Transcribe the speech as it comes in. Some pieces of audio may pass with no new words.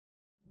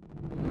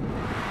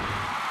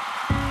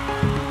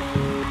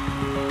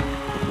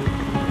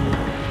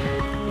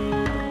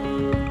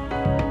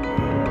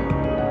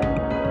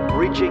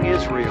reaching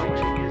Israel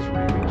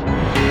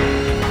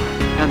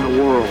and the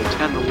world,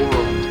 and the world,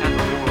 and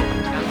the world,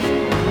 and the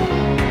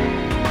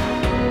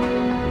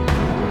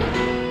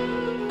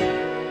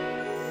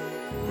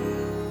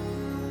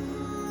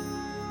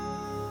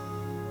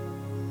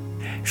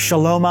world.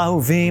 Shalom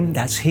Ahuvim,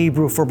 that's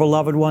Hebrew for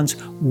beloved ones.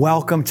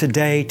 Welcome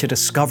today to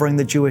Discovering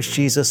the Jewish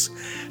Jesus.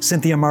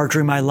 Cynthia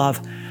Marjorie, my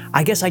love,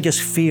 I guess I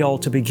just feel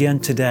to begin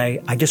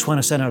today, I just want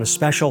to send out a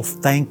special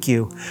thank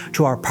you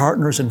to our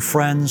partners and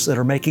friends that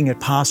are making it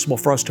possible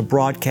for us to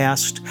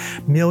broadcast.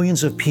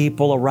 Millions of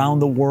people around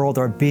the world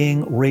are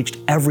being reached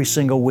every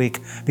single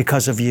week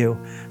because of you.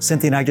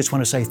 Cynthia and I just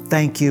want to say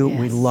thank you. Yes.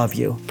 We love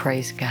you.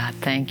 Praise God.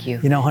 Thank you.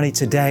 You know, honey,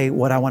 today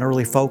what I want to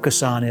really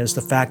focus on is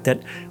the fact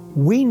that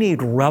we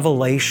need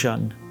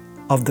revelation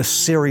of the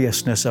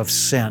seriousness of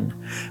sin.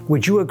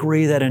 Would you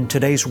agree that in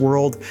today's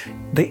world,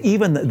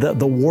 even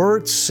the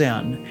word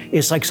sin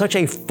is like such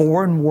a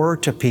foreign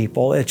word to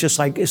people? It's just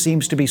like, it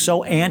seems to be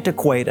so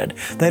antiquated.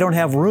 They don't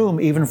have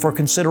room even for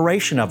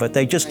consideration of it.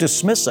 They just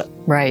dismiss it.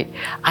 Right.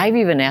 I've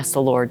even asked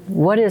the Lord,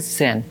 what is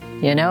sin?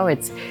 You know,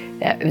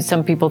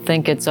 some people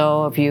think it's,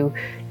 if you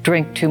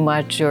drink too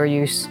much or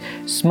you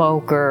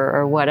smoke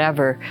or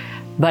whatever.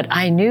 But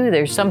I knew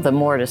there's something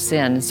more to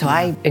sin. So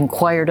I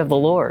inquired of the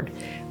Lord,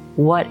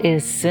 what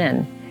is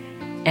sin?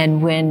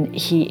 And when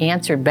He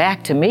answered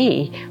back to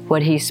me,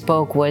 what He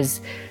spoke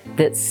was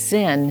that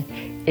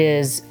sin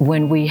is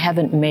when we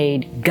haven't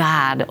made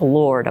God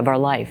Lord of our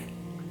life.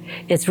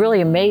 It's really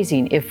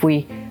amazing. If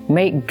we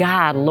make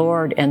God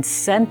Lord and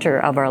center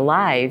of our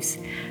lives,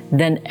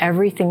 then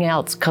everything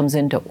else comes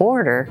into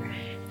order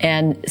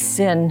and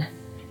sin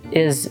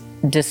is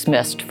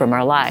dismissed from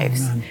our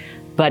lives. Amen.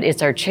 But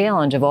it's our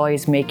challenge of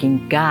always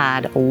making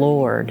God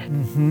Lord.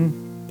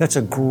 Mm-hmm. That's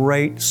a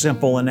great,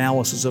 simple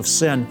analysis of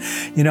sin.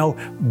 You know,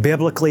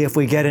 biblically, if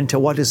we get into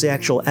what is the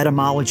actual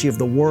etymology of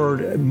the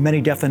word,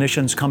 many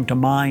definitions come to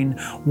mind.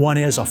 One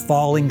is a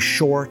falling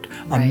short,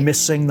 a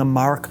missing the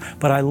mark.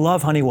 But I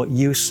love, honey, what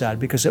you said,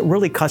 because it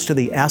really cuts to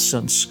the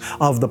essence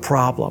of the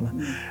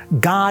problem.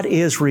 God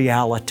is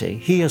reality.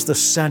 He is the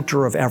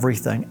center of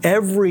everything.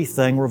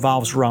 Everything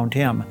revolves around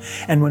Him.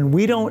 And when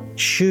we don't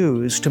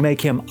choose to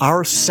make Him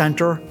our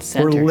center,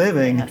 we're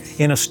living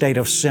in a state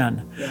of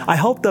sin. Yeah. I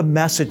hope the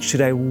message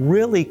today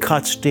really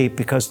cuts deep,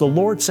 because the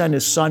Lord sent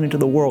His Son into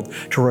the world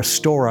to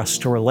restore us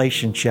to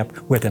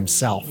relationship with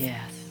Himself.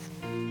 Yes.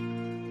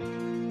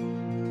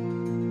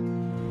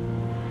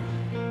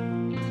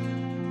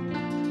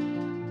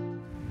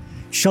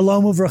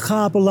 Shalom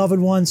uvracha, beloved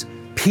ones,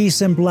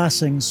 peace and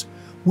blessings.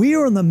 We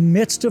are in the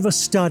midst of a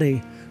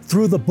study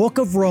through the book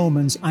of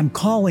Romans. I'm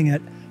calling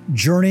it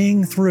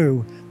Journeying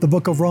Through the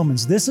Book of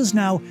Romans. This is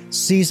now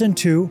season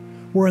 2.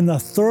 We're in the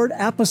 3rd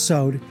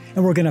episode,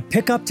 and we're going to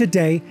pick up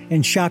today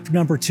in chapter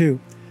number 2.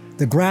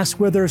 The grass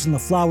withers and the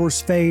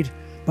flowers fade,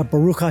 but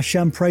Baruch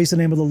Hashem, praise the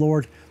name of the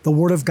Lord. The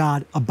word of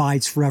God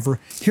abides forever.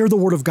 Hear the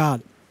word of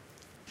God.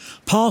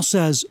 Paul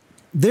says,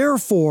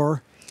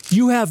 therefore,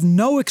 you have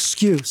no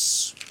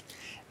excuse.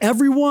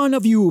 Every one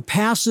of you who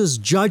passes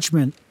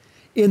judgment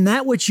in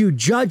that which you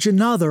judge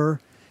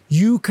another,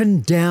 you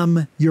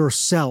condemn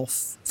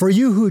yourself. For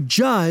you who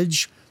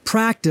judge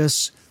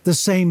practice the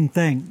same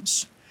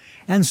things.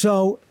 And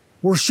so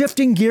we're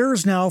shifting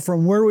gears now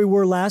from where we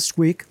were last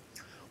week.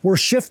 We're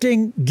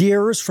shifting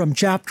gears from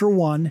chapter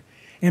 1,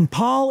 and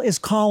Paul is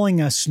calling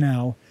us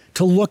now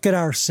to look at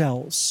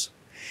ourselves.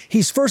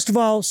 He's first of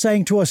all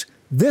saying to us,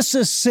 this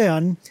is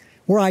sin.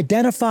 We're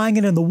identifying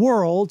it in the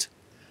world,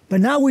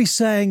 but now he's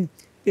saying,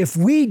 if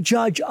we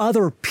judge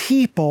other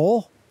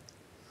people,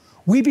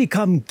 we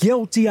become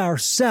guilty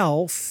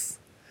ourselves,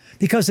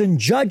 because in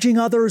judging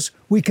others,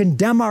 we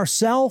condemn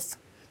ourselves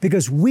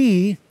because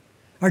we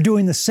are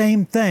doing the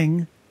same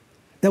thing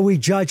that we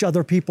judge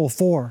other people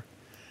for.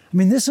 I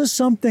mean, this is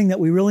something that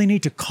we really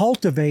need to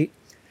cultivate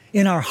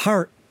in our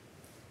heart,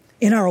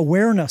 in our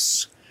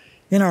awareness,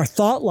 in our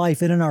thought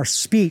life, and in our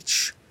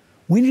speech.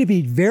 We need to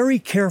be very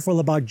careful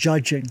about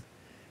judging.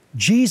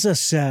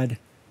 Jesus said,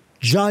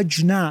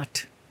 judge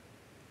not,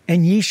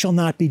 and ye shall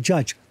not be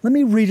judged. Let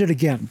me read it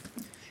again.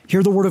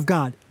 Hear the word of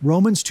God.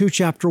 Romans 2,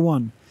 chapter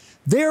 1.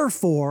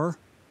 Therefore,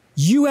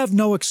 you have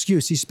no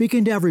excuse. He's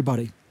speaking to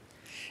everybody.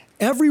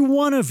 Every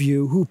one of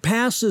you who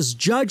passes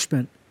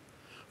judgment,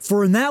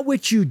 for in that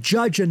which you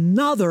judge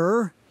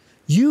another,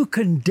 you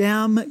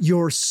condemn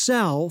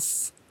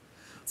yourself.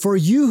 For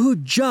you who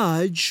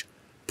judge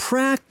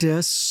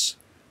practice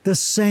the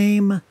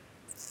same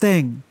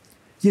thing.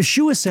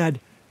 Yeshua said,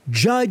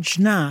 judge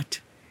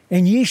not,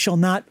 and ye shall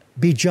not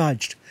be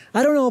judged.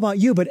 I don't know about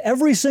you, but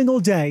every single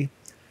day,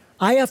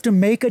 I have to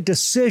make a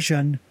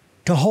decision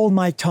to hold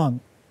my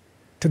tongue,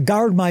 to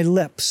guard my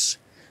lips.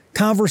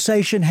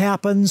 Conversation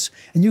happens,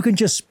 and you can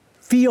just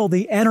feel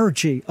the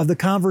energy of the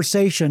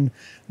conversation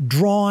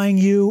drawing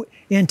you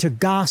into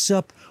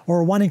gossip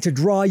or wanting to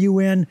draw you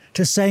in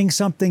to saying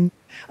something,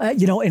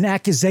 an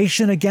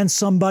accusation against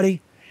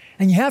somebody.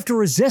 And you have to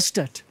resist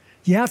it.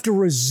 You have to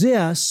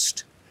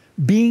resist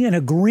being in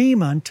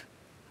agreement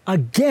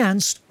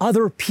against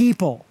other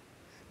people.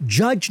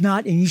 Judge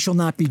not, and ye shall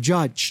not be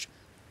judged.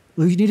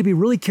 We need to be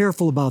really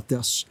careful about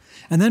this.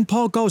 And then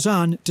Paul goes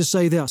on to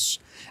say this,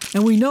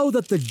 and we know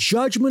that the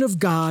judgment of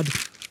God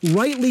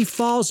rightly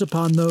falls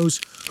upon those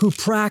who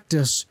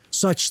practice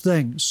such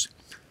things.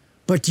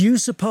 But do you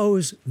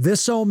suppose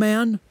this, O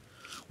man,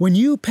 when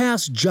you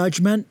pass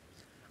judgment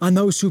on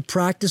those who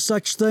practice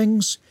such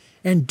things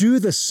and do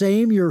the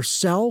same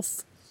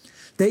yourself,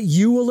 that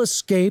you will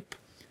escape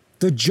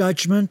the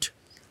judgment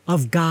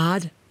of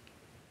God?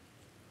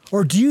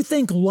 Or do you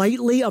think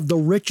lightly of the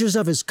riches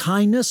of his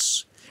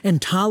kindness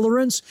and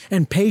tolerance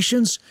and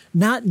patience,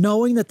 not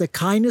knowing that the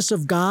kindness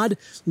of God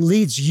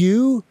leads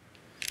you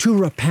to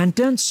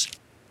repentance?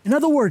 In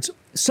other words,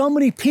 so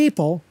many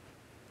people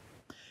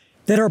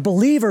that are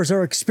believers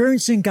are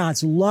experiencing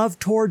God's love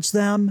towards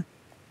them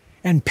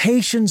and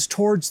patience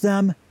towards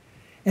them,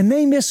 and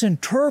they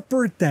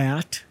misinterpret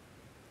that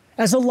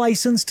as a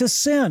license to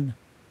sin.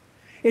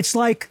 It's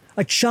like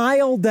a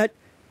child that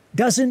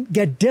doesn't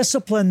get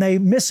disciplined. They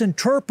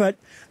misinterpret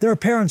their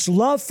parents'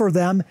 love for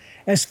them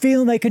as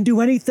feeling they can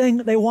do anything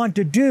they want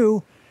to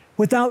do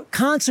without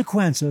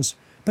consequences.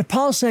 But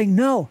Paul's saying,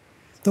 no,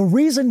 the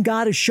reason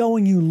God is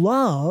showing you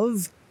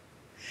love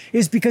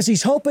is because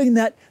he's hoping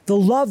that the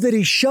love that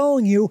he's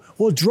showing you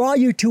will draw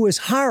you to his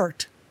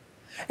heart.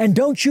 And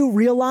don't you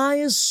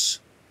realize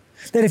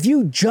that if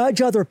you judge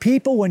other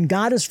people when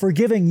God is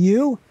forgiving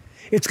you,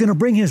 it's going to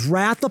bring his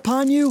wrath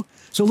upon you?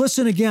 So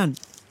listen again.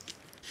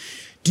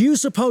 Do you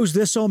suppose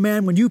this, O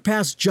man, when you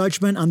pass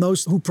judgment on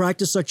those who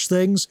practice such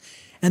things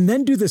and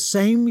then do the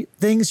same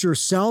things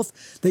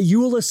yourself, that you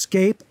will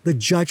escape the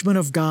judgment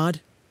of God?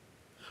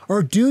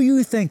 Or do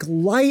you think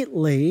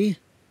lightly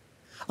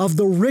of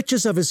the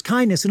riches of his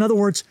kindness? In other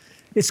words,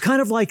 it's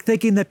kind of like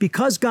thinking that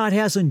because God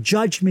hasn't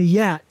judged me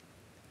yet,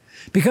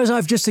 because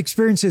I've just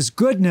experienced his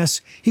goodness,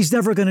 he's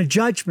never going to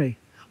judge me.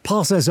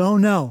 Paul says, oh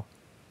no.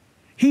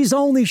 He's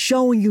only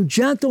showing you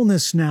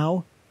gentleness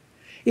now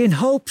in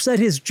hopes that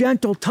his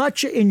gentle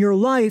touch in your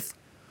life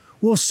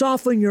will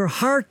soften your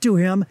heart to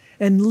him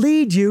and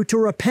lead you to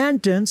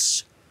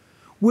repentance,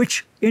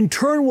 which in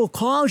turn will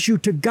cause you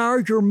to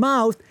guard your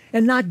mouth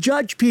and not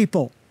judge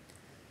people.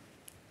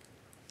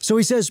 So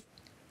he says,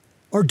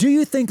 or do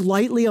you think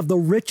lightly of the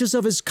riches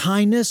of his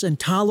kindness and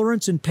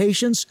tolerance and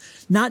patience,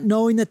 not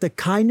knowing that the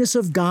kindness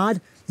of God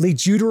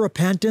leads you to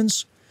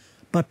repentance?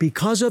 But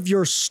because of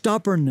your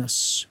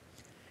stubbornness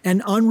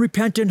and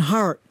unrepentant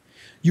heart,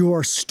 you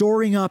are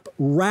storing up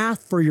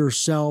wrath for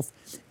yourself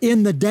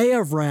in the day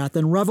of wrath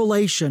and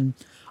revelation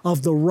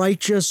of the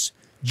righteous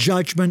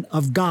judgment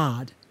of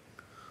God,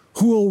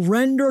 who will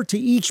render to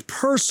each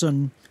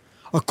person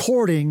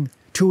according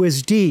to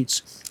his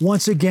deeds.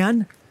 Once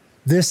again,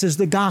 this is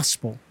the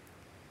gospel.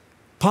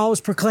 Paul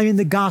is proclaiming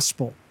the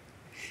gospel.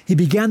 He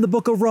began the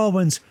book of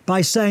Romans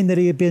by saying that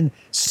he had been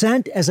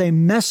sent as a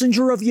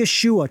messenger of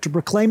Yeshua to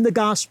proclaim the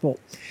gospel,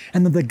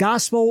 and that the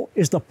gospel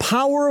is the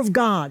power of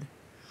God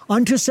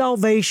unto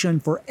salvation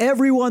for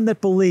everyone that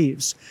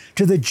believes,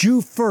 to the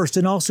Jew first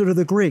and also to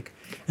the Greek.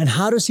 And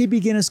how does he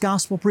begin his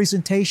gospel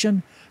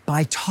presentation?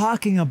 By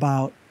talking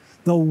about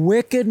the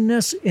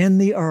wickedness in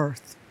the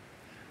earth,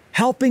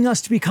 helping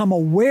us to become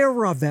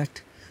aware of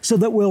it so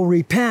that we'll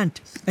repent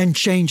and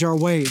change our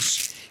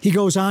ways. He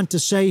goes on to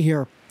say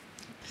here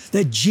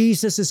that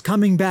Jesus is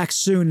coming back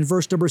soon in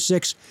verse number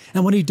 6.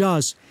 And when he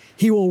does,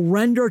 he will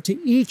render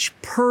to each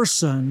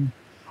person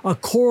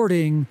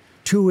according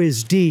to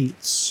his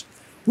deeds.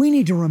 We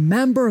need to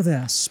remember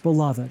this,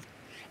 beloved.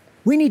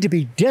 We need to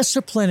be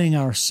disciplining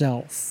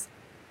ourselves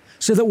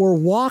so that we're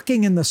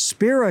walking in the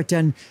Spirit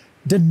and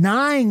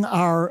denying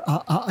our,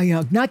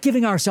 not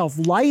giving ourselves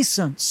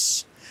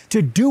license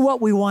to do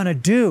what we want to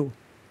do.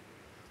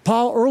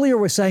 Paul earlier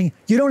was saying,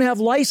 you don't have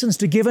license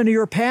to give into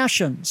your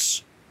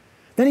passions.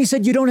 Then he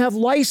said, you don't have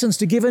license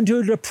to give into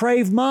a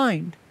depraved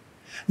mind.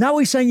 Now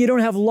he's saying you don't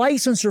have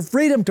license or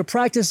freedom to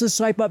practice this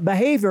type of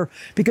behavior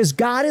because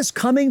God is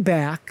coming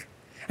back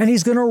and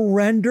he's going to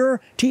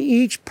render to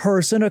each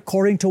person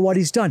according to what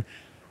he's done.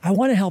 I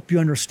want to help you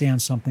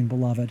understand something,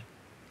 beloved.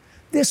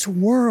 This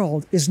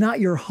world is not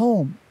your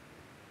home.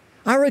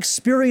 Our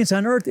experience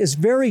on earth is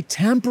very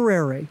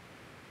temporary.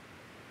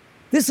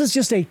 This is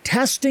just a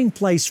testing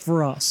place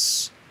for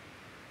us.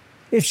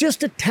 It's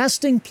just a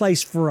testing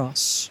place for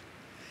us.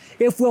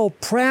 If we'll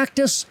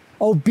practice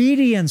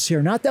obedience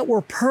here, not that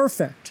we're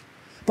perfect,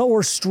 but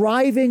we're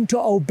striving to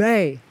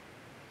obey,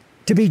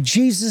 to be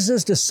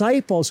Jesus'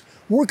 disciples,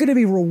 we're going to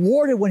be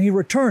rewarded when he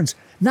returns,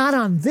 not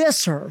on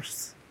this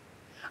earth.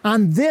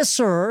 On this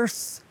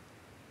earth,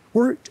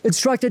 we're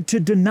instructed to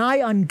deny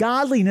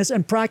ungodliness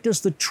and practice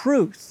the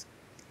truth.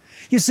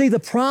 You see, the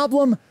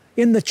problem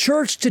in the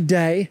church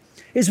today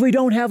is we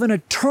don't have an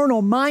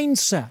eternal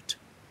mindset.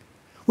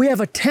 We have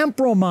a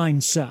temporal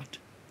mindset.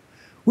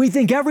 We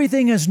think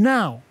everything is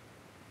now.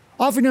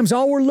 Oftentimes,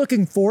 all we're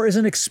looking for is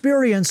an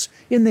experience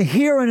in the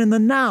here and in the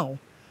now,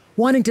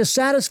 wanting to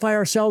satisfy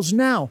ourselves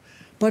now.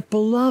 But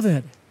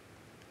beloved,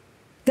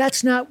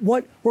 that's not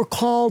what we're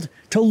called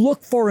to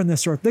look for in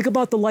this earth. Think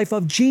about the life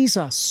of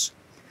Jesus.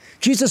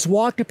 Jesus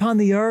walked upon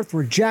the earth,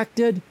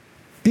 rejected,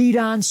 beat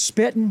on,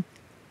 spitten.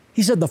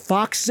 He said the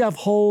foxes have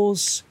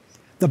holes,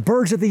 The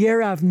birds of the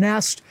air have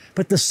nests,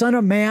 but the Son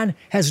of Man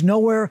has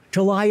nowhere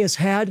to lie his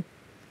head.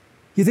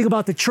 You think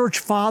about the church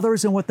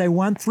fathers and what they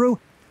went through.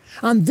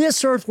 On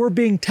this earth, we're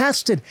being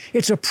tested.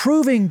 It's a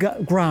proving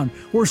ground.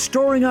 We're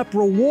storing up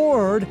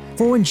reward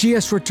for when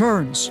Jesus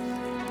returns.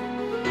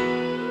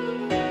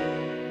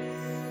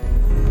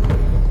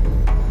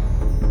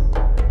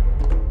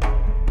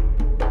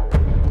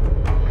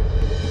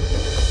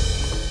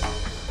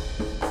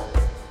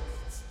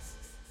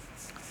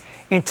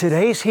 In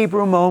today's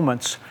Hebrew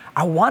Moments,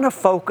 I want to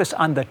focus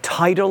on the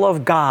title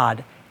of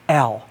God,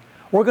 El.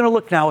 We're going to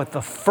look now at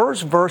the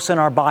first verse in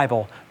our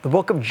Bible, the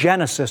book of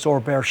Genesis,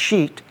 or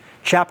Bereshit,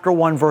 chapter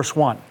 1, verse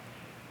 1.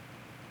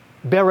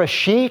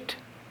 Bereshit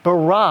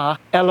bara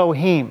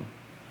Elohim.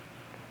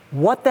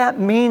 What that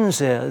means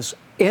is,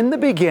 in the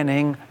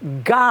beginning,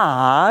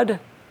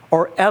 God,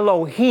 or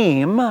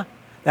Elohim,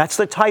 that's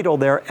the title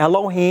there,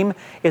 Elohim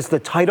is the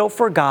title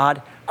for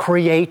God,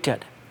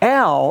 created.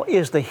 El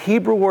is the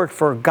Hebrew word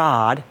for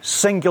God,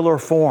 singular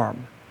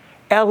form.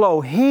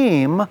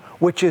 Elohim,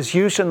 which is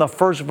used in the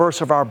first verse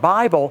of our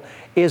Bible,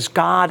 is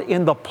God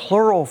in the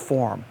plural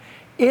form.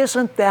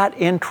 Isn't that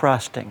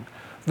interesting?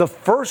 The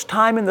first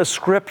time in the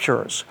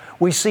Scriptures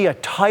we see a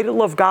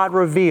title of God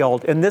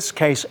revealed, in this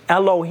case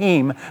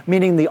Elohim,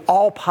 meaning the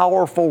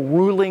all-powerful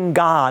ruling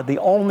God, the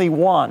only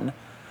one.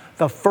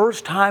 The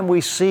first time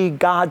we see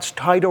God's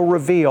title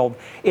revealed,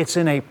 it's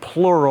in a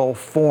plural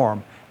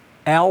form.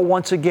 El,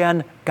 once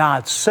again,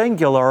 God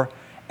singular.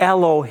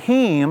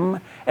 Elohim,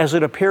 as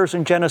it appears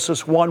in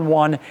Genesis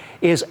 1:1,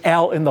 is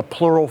El in the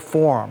plural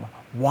form.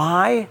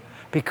 Why?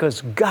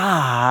 Because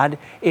God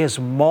is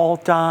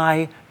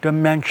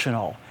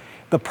multi-dimensional.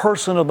 The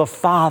person of the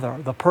Father,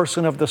 the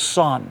person of the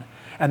Son,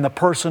 and the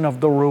person of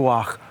the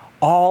Ruach,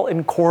 all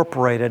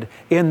incorporated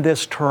in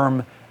this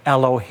term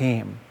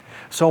Elohim.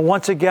 So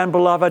once again,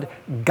 beloved,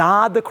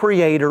 God the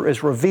Creator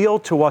is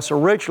revealed to us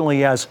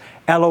originally as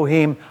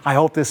Elohim. I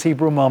hope this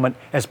Hebrew moment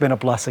has been a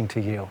blessing to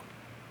you.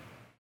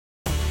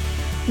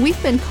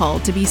 We've been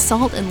called to be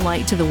salt and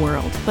light to the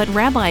world, but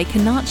Rabbi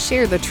cannot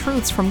share the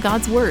truths from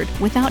God's Word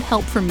without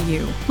help from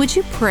you. Would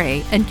you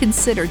pray and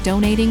consider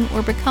donating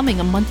or becoming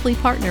a monthly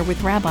partner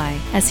with Rabbi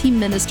as he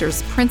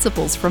ministers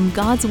principles from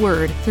God's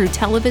Word through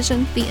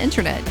television, the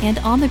internet, and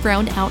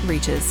on-the-ground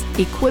outreaches,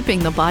 equipping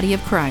the body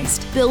of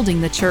Christ,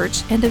 building the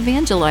church, and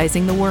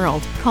evangelizing the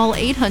world? Call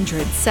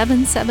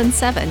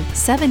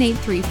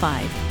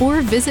 800-777-7835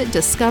 or visit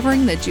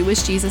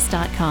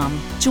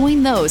discoveringthejewishjesus.com.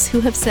 Join those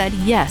who have said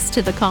yes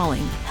to the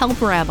calling.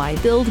 Help Rabbi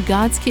build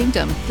God's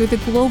kingdom through the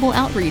global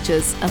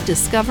outreaches of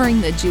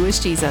Discovering the Jewish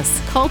Jesus.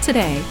 Call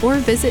today or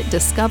visit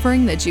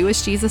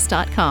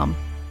discoveringthejewishjesus.com.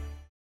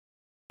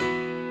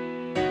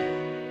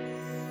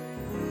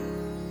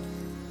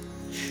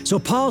 So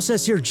Paul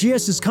says here,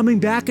 Jesus is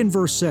coming back in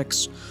verse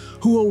 6,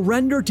 who will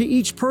render to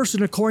each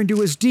person according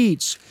to his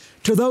deeds.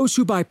 To those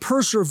who by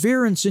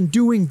perseverance in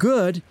doing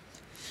good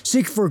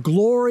seek for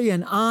glory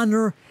and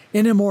honor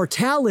and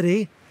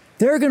immortality,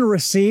 they're going to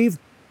receive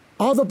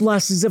all the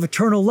blessings of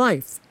eternal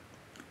life.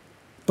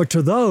 But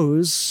to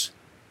those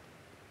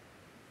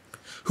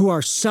who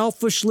are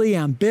selfishly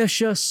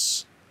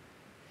ambitious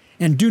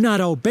and do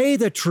not obey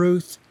the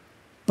truth,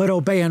 but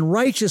obey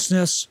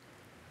unrighteousness,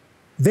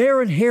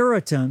 their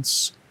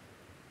inheritance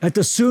at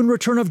the soon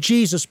return of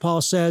Jesus,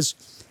 Paul says,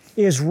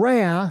 is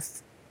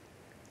wrath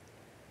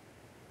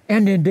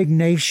and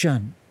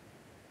indignation.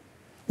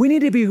 We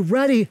need to be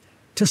ready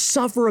to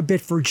suffer a bit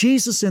for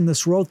Jesus in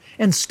this world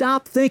and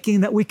stop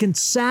thinking that we can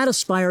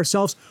satisfy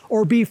ourselves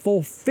or be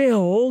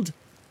fulfilled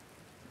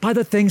by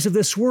the things of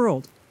this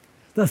world.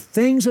 The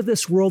things of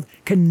this world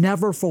can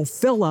never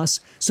fulfill us,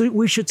 so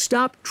we should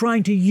stop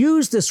trying to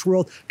use this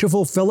world to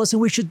fulfill us,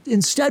 and we should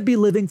instead be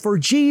living for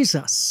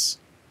Jesus.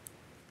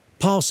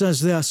 Paul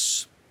says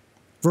this,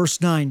 verse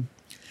 9,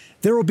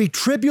 there will be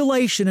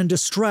tribulation and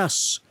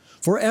distress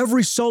for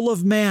every soul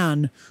of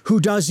man who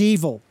does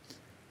evil,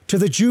 to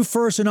the Jew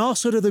first and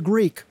also to the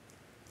Greek.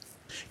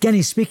 Again,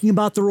 he's speaking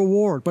about the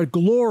reward, but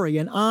glory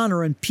and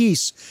honor and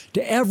peace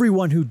to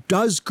everyone who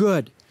does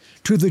good,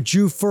 to the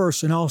Jew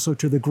first and also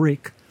to the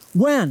Greek.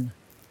 When?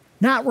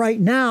 Not right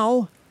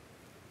now.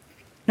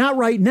 Not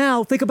right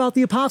now. Think about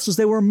the apostles.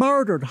 They were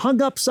martyred,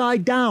 hung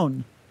upside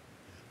down,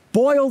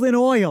 boiled in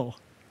oil,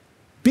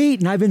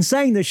 beaten. I've been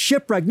saying this,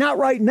 shipwrecked. Not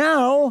right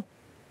now.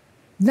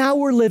 Now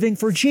we're living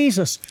for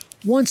Jesus.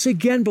 Once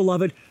again,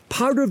 beloved,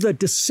 part of the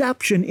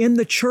deception in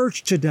the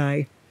church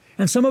today,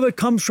 and some of it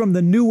comes from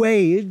the New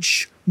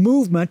Age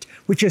movement,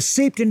 which has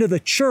seeped into the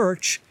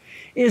church,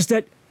 is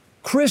that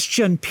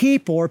Christian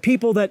people, or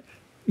people that,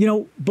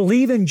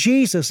 believe in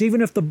Jesus,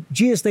 even if the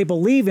Jesus they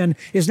believe in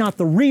is not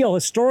the real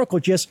historical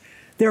Jesus,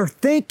 they're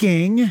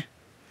thinking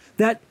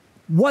that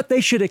what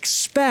they should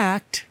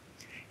expect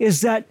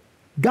is that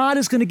God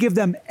is going to give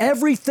them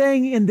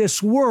everything in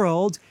this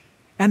world,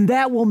 and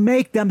that will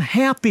make them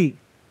happy.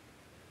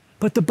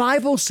 But the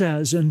Bible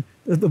says in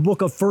the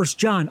book of 1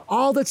 John,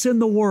 all that's in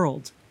the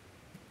world,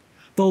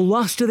 the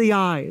lust of the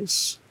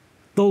eyes,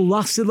 the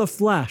lust of the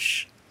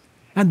flesh,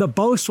 and the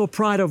boastful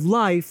pride of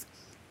life,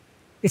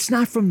 it's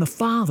not from the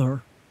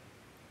Father,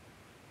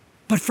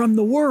 but from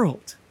the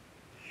world.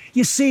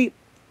 You see,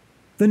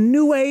 the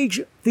New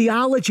Age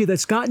theology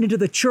that's gotten into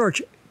the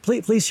church,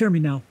 please hear me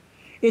now,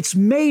 it's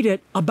made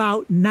it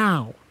about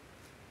now.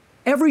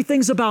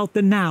 Everything's about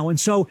the now. And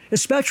so,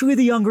 especially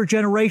the younger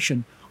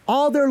generation,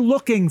 all they're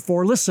looking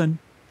for, listen,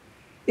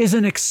 is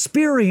an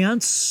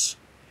experience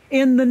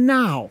in the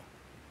now.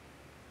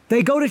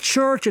 They go to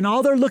church and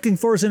all they're looking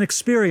for is an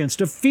experience,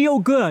 to feel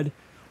good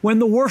when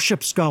the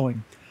worship's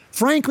going.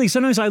 Frankly,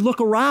 sometimes I look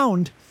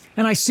around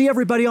and I see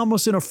everybody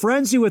almost in a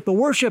frenzy with the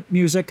worship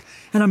music,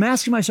 and I'm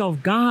asking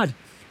myself, God,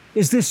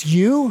 is this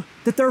you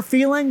that they're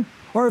feeling?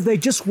 Or have they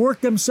just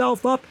worked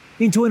themselves up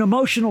into an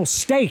emotional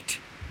state,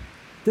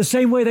 the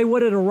same way they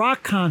would at a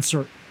rock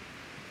concert?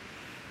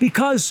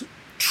 Because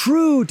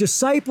true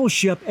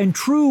discipleship and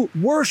true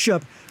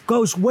worship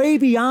goes way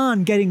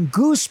beyond getting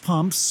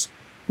goosebumps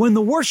when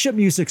the worship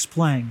music's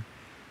playing.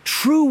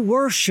 True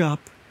worship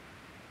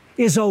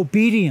is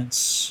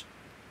obedience.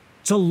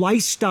 It's a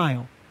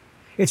lifestyle.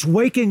 It's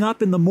waking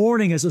up in the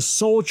morning as a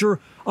soldier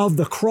of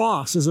the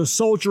cross, as a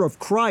soldier of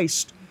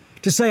Christ,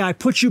 to say, I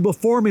put you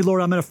before me,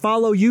 Lord. I'm going to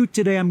follow you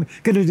today. I'm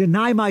going to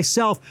deny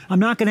myself. I'm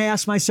not going to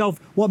ask myself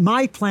what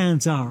my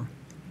plans are.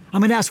 I'm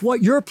going to ask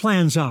what your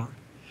plans are.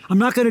 I'm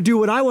not going to do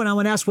what I want. I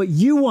want to ask what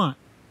you want.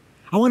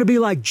 I want to be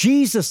like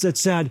Jesus that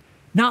said,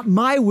 not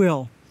my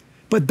will,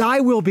 but thy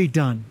will be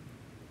done.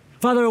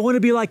 Father, I want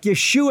to be like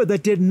Yeshua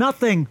that did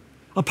nothing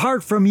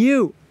apart from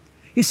you.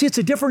 You see, it's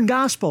a different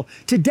gospel.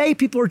 Today,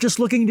 people are just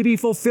looking to be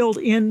fulfilled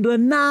in the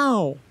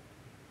now.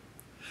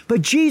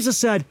 But Jesus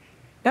said,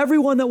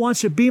 everyone that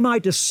wants to be my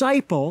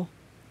disciple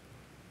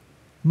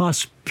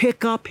must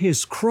pick up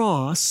his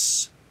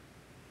cross,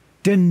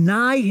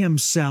 deny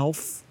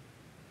himself,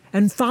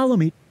 and follow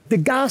me. The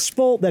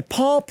gospel that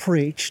Paul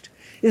preached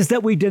is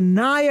that we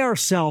deny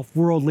ourselves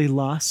worldly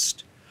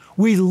lust.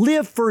 We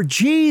live for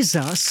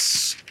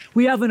Jesus.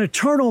 We have an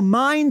eternal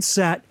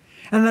mindset,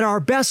 and that our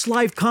best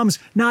life comes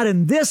not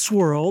in this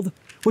world,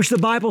 which the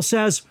Bible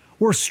says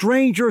we're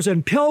strangers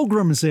and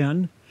pilgrims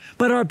in,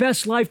 but our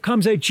best life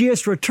comes at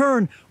Jesus'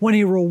 return when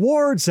he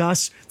rewards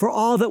us for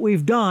all that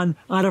we've done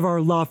out of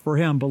our love for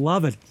him.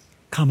 Beloved,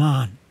 come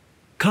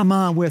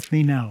on with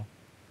me now.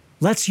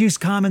 Let's use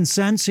common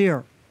sense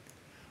here.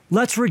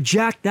 Let's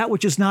reject that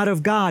which is not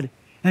of God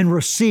and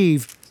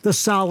receive the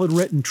solid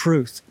written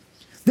truth.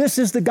 This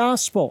is the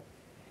gospel.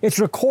 It's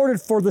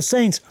recorded for the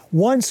saints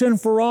once and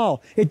for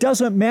all. It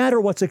doesn't matter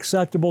what's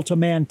acceptable to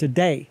man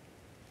today.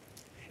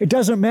 It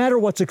doesn't matter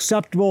what's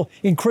acceptable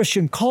in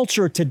Christian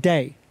culture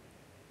today.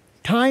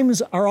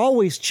 Times are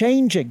always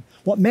changing.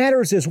 What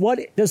matters is, what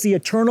does the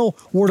eternal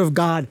Word of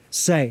God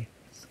say?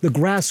 The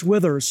grass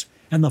withers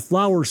and the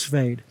flowers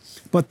fade,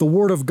 but the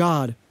Word of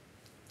God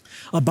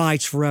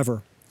abides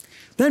forever.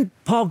 Then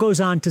Paul goes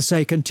on to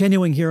say,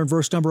 continuing here in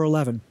verse number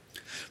 11,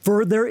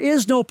 for there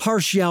is no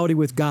partiality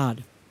with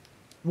God.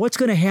 What's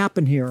going to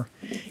happen here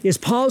is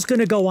Paul's going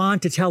to go on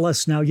to tell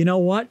us now, you know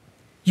what?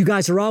 You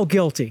guys are all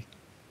guilty.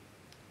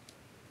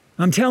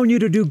 I'm telling you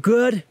to do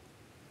good,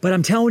 but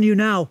I'm telling you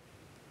now,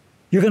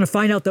 you're going to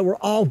find out that we're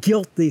all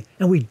guilty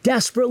and we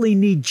desperately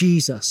need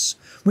Jesus.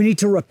 We need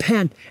to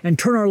repent and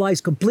turn our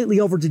lives completely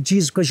over to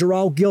Jesus because you're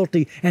all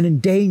guilty and in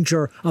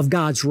danger of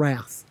God's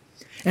wrath.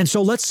 And so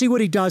let's see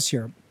what he does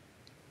here.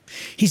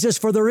 He says,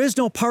 for there is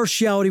no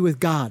partiality with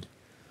God.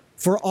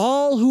 For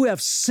all who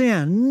have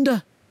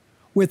sinned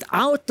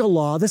without the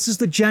law, this is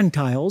the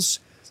Gentiles,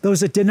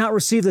 those that did not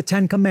receive the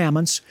Ten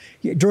Commandments.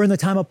 During the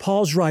time of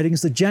Paul's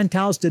writings, the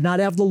Gentiles did not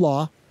have the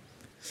law.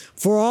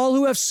 For all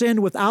who have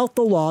sinned without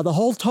the law, the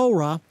whole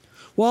Torah,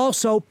 will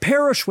also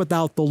perish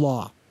without the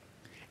law.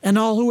 And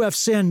all who have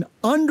sinned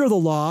under the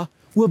law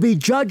will be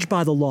judged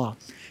by the law.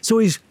 So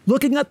he's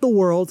looking at the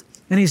world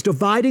and he's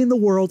dividing the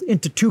world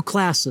into two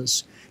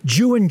classes,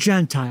 Jew and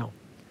Gentile.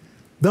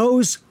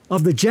 Those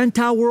of the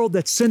Gentile world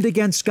that sinned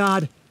against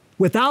God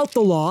without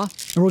the law,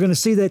 and we're going to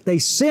see that they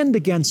sinned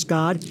against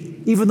God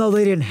even though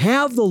they didn't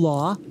have the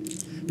law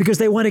because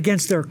they went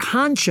against their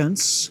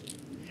conscience,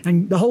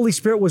 and the Holy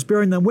Spirit was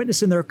bearing them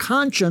witness in their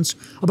conscience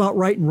about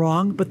right and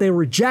wrong, but they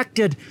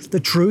rejected the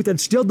truth and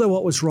still did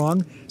what was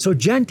wrong. So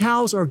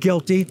Gentiles are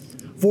guilty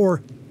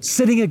for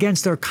sinning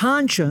against their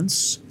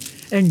conscience,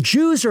 and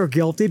Jews are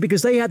guilty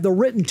because they had the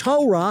written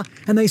Torah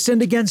and they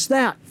sinned against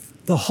that.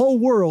 The whole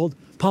world,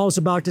 Paul's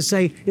about to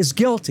say, is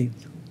guilty.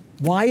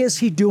 Why is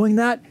he doing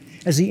that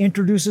as he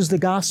introduces the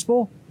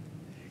gospel?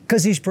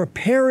 Because he's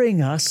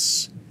preparing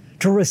us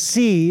to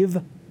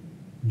receive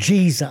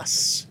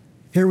Jesus.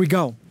 Here we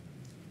go.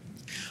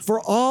 For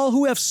all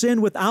who have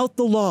sinned without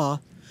the law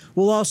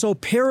will also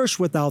perish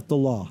without the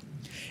law.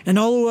 And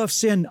all who have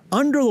sinned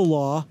under the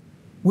law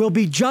will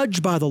be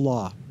judged by the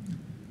law.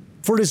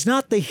 For it is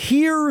not the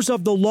hearers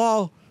of the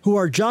law who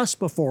are just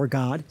before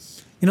God.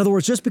 In other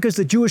words, just because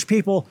the Jewish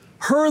people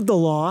heard the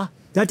law,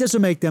 that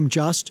doesn't make them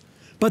just,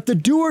 but the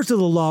doers of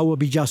the law will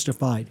be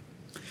justified.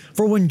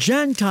 For when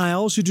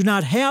Gentiles who do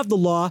not have the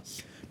law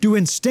do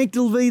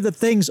instinctively the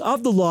things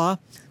of the law,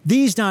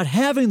 these not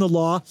having the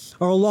law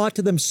are a law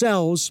to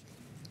themselves,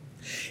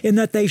 in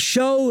that they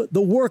show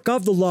the work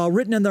of the law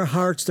written in their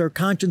hearts, their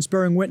conscience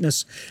bearing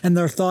witness, and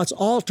their thoughts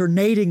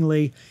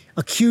alternatingly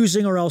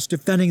accusing or else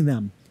defending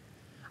them.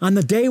 On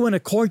the day when,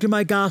 according to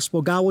my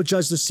gospel, God will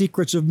judge the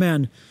secrets of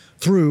men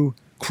through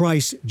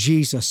Christ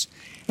Jesus.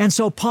 And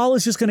so Paul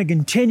is just going to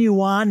continue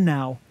on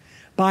now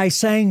by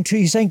saying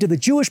to the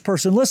Jewish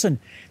person, listen,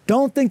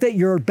 don't think that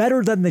you're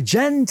better than the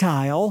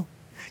Gentile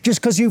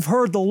just because you've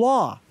heard the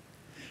law.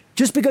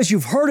 Just because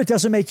you've heard it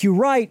doesn't make you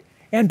right.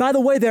 And by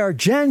the way, there are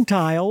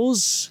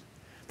Gentiles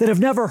that have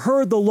never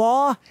heard the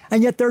law,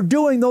 and yet they're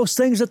doing those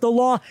things that the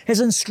law has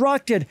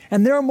instructed,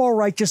 and they're more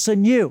righteous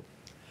than you.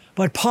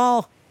 But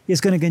Paul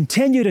is going to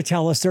continue to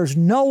tell us there's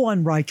no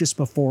one righteous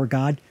before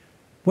God,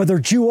 whether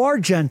Jew or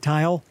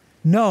Gentile,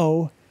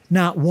 no,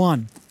 not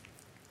one.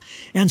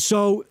 And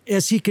so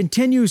as he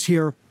continues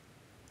here,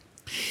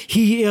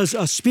 he is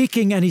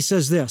speaking and he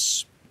says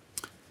this.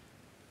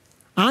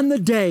 On the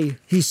day,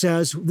 he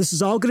says, this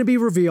is all going to be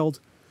revealed,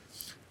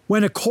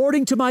 when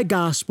according to my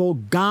gospel,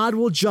 God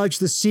will judge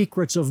the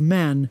secrets of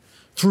men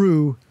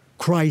through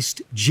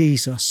Christ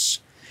Jesus.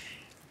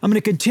 I'm going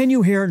to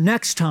continue here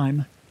next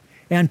time,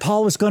 and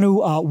Paul is going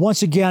to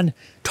once again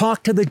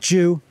talk to the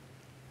Jew.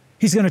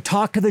 He's going to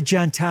talk to the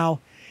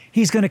Gentile.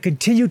 He's going to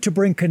continue to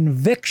bring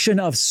conviction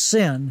of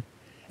sin,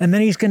 and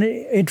then he's going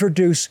to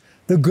introduce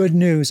the good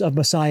news of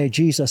Messiah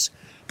Jesus.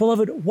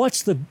 Beloved,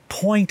 what's the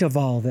point of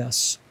all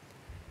this?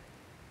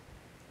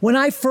 When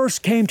I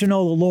first came to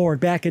know the Lord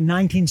back in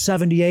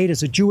 1978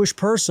 as a Jewish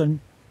person,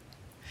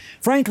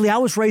 frankly, I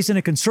was raised in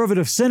a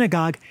conservative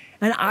synagogue,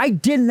 and I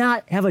did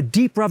not have a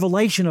deep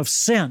revelation of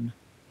sin.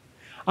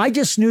 I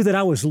just knew that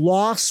I was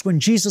lost when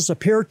Jesus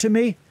appeared to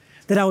me,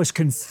 that I was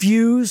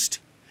confused,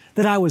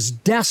 that I was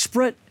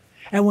desperate.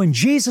 And when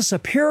Jesus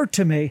appeared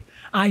to me,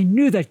 I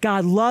knew that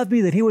God loved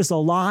me, that he was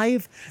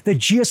alive, that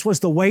Jesus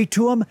was the way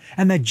to him,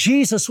 and that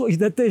Jesus was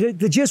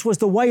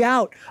the way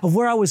out of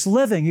where I was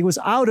living. I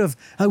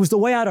was the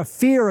way out of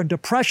fear and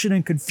depression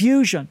and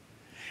confusion.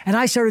 And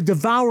I started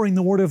devouring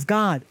the Word of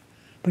God.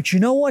 But you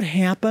know what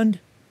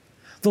happened?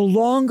 The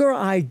longer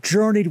I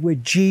journeyed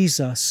with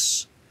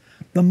Jesus,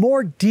 the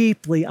more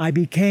deeply I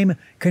became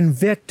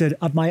convicted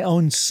of my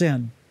own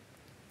sin.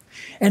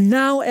 And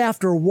now,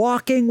 after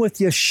walking with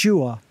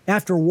Yeshua,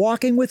 after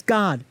walking with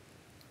God,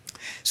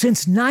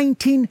 since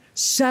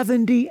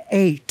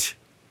 1978,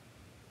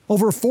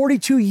 over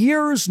 42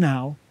 years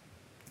now,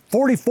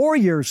 44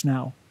 years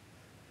now,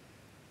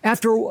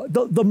 after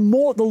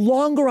the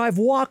longer I've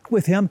walked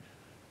with him,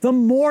 the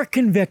more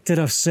convicted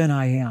of sin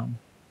I am.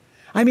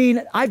 I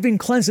mean, I've been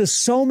cleansed of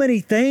so many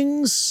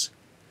things,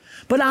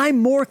 but I'm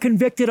more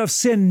convicted of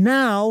sin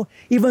now,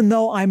 even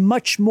though I'm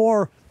much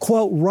more,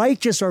 quote,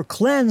 righteous or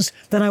cleansed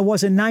than I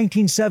was in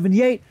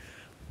 1978.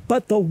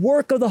 But the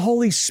work of the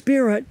Holy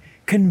Spirit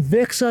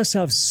convicts us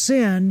of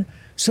sin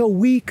so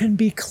we can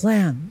be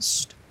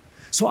cleansed.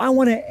 So I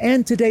want to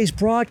end today's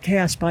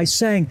broadcast by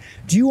saying,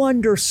 do you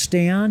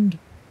understand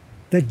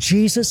that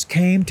Jesus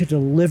came to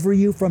deliver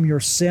you from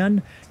your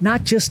sin,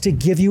 not just to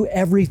give you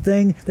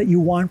everything that you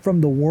want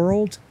from the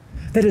world?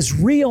 That his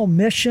real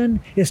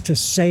mission is to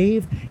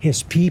save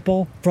his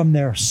people from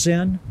their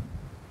sin?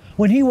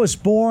 When he was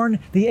born,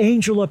 the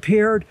angel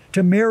appeared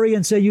to Mary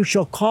and said, you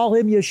shall call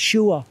him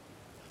Yeshua,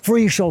 for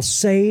he shall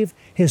save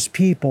his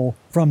people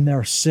from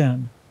their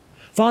sin.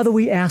 Father,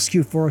 we ask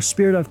you for a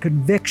spirit of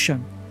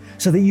conviction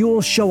so that you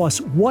will show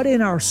us what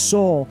in our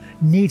soul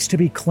needs to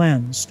be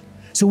cleansed,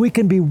 so we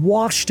can be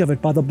washed of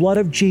it by the blood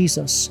of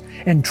Jesus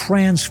and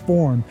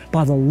transformed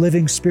by the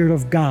living Spirit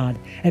of God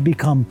and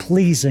become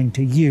pleasing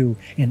to you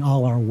in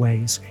all our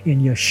ways.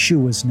 In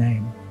Yeshua's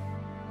name.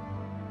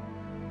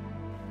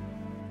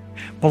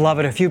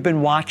 Beloved, if you've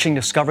been watching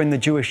Discovering the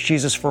Jewish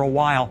Jesus for a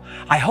while,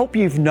 I hope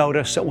you've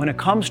noticed that when it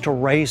comes to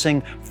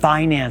raising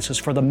finances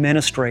for the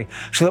ministry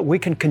so that we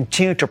can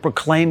continue to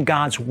proclaim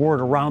God's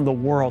word around the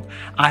world,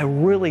 I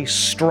really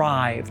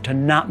strive to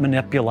not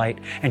manipulate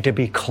and to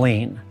be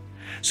clean.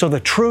 So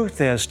the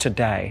truth is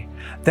today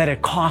that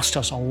it cost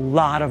us a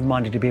lot of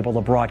money to be able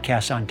to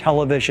broadcast on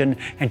television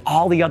and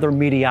all the other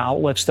media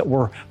outlets that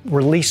we're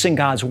releasing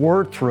God's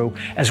word through,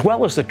 as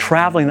well as the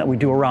traveling that we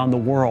do around the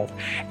world.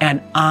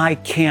 And I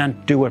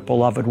can't do it,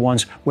 beloved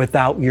ones,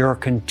 without your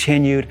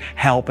continued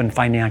help and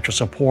financial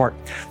support.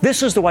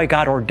 This is the way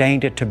God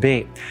ordained it to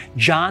be.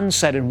 John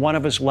said in one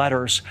of his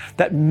letters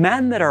that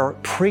men that are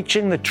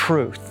preaching the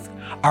truth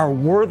are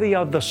worthy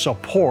of the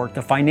support,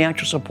 the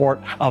financial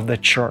support of the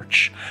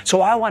church.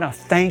 So I want to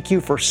thank you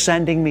for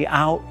sending me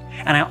out.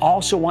 And I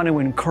also want to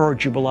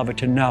encourage you, beloved,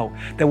 to know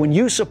that when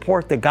you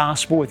support the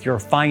gospel with your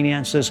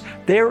finances,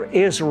 there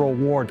is a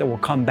reward that will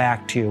come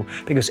back to you,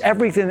 because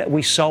everything that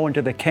we sow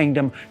into the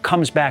kingdom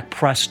comes back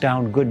pressed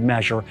down, good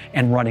measure,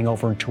 and running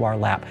over into our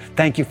lap.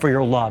 Thank you for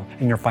your love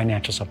and your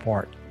financial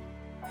support.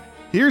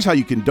 Here's how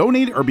you can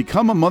donate or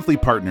become a monthly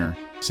partner.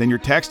 Send your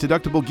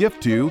tax-deductible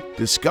gift to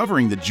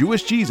Discovering the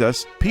Jewish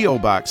Jesus, P.O.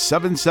 Box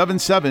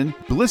 777,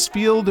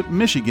 Blissfield,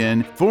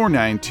 Michigan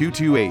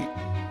 49228.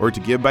 Or to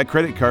give by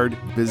credit card,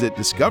 visit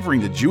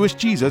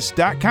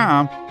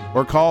discoveringthejewishjesus.com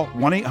or call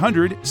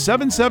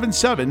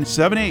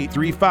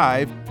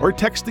 1-800-777-7835 or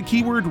text the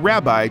keyword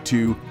Rabbi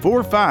to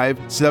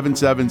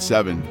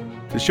 45777.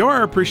 To show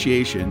our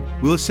appreciation,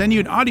 we'll send you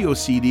an audio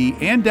CD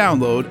and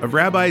download of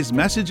Rabbi's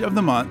Message of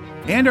the Month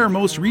and our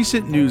most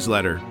recent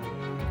newsletter.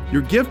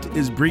 Your gift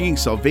is bringing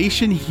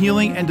salvation,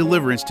 healing, and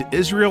deliverance to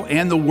Israel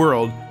and the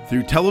world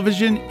through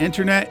television,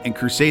 internet, and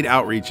crusade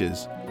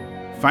outreaches.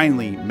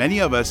 Finally, many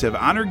of us have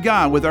honored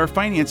God with our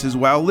finances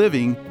while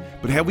living,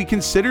 but have we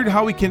considered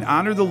how we can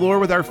honor the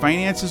Lord with our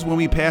finances when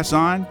we pass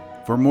on?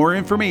 For more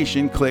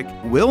information, click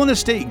Will and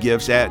Estate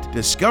Gifts at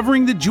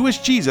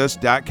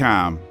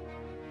discoveringthejewishjesus.com.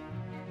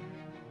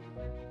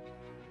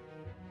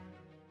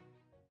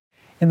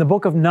 In the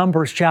book of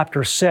Numbers,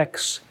 chapter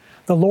 6,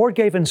 the Lord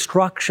gave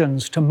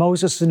instructions to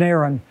Moses and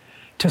Aaron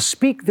to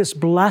speak this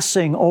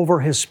blessing over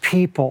His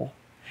people.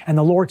 And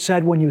the Lord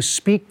said, when you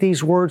speak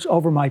these words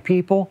over my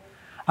people,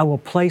 I will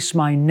place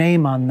my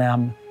name on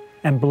them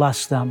and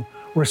bless them.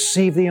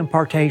 Receive the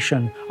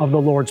impartation of the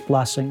Lord's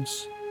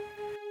blessings.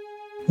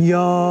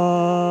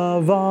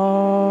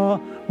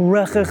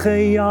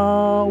 Yavarechecha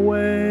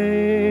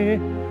Yahweh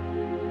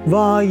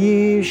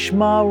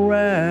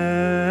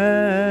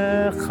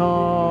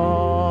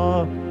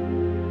vayishmarecha.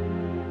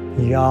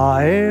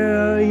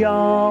 Ya'er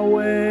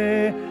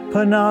Yahweh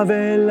panav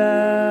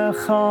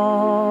elecha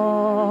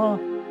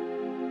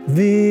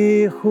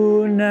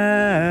vichunecha.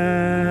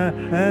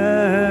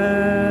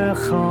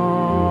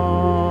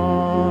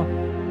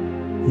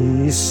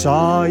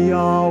 Yisa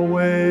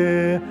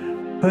Yahweh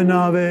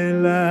panav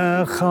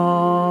elecha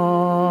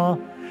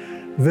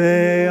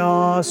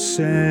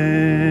ve'asem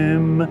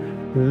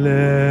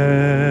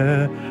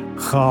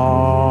lecha.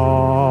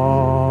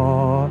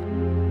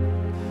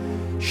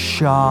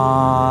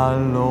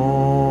 Shalom.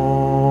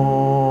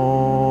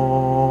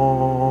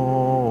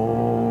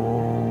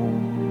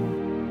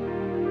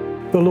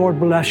 The Lord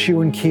bless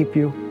you and keep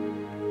you.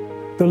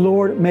 The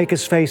Lord make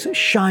His face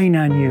shine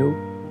on you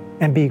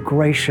and be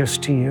gracious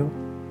to you.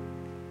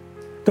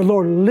 The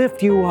Lord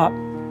lift you up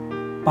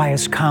by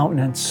His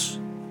countenance,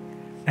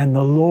 and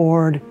the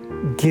Lord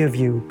give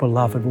you,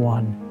 beloved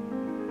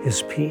one,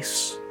 His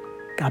peace.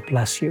 God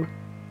bless you,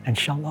 and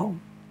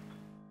shalom.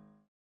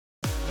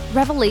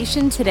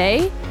 Revelation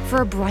today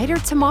for a brighter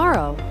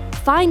tomorrow.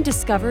 Find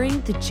Discovering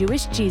the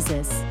Jewish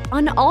Jesus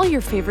on all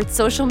your favorite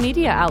social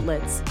media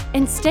outlets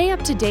and stay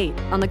up to date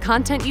on the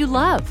content you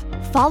love.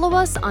 Follow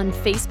us on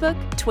Facebook,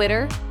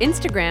 Twitter,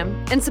 Instagram,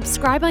 and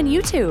subscribe on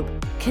YouTube.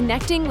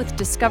 Connecting with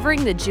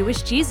Discovering the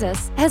Jewish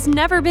Jesus has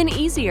never been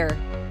easier.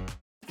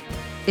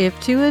 If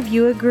two of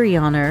you agree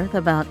on earth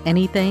about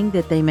anything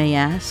that they may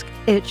ask,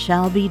 it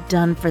shall be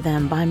done for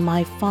them by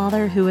my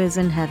Father who is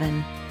in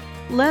heaven.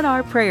 Let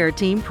our prayer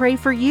team pray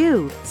for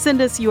you.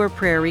 Send us your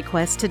prayer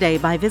request today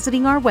by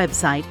visiting our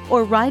website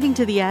or writing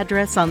to the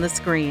address on the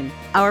screen.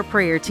 Our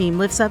prayer team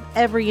lifts up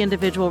every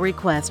individual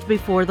request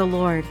before the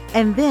Lord.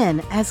 And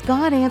then, as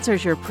God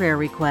answers your prayer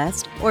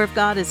request, or if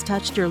God has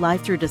touched your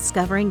life through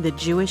discovering the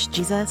Jewish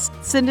Jesus,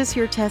 send us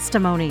your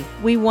testimony.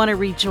 We want to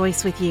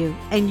rejoice with you,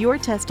 and your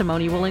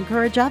testimony will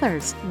encourage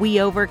others. We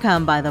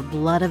overcome by the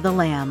blood of the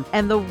Lamb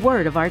and the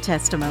word of our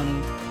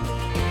testimony.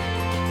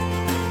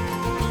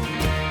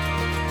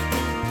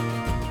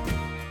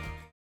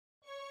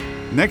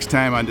 Next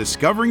time on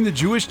Discovering the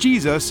Jewish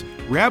Jesus,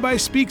 Rabbi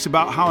speaks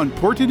about how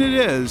important it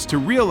is to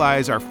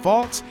realize our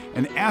faults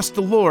and ask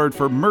the Lord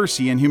for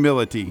mercy and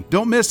humility.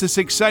 Don't miss this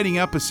exciting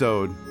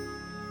episode.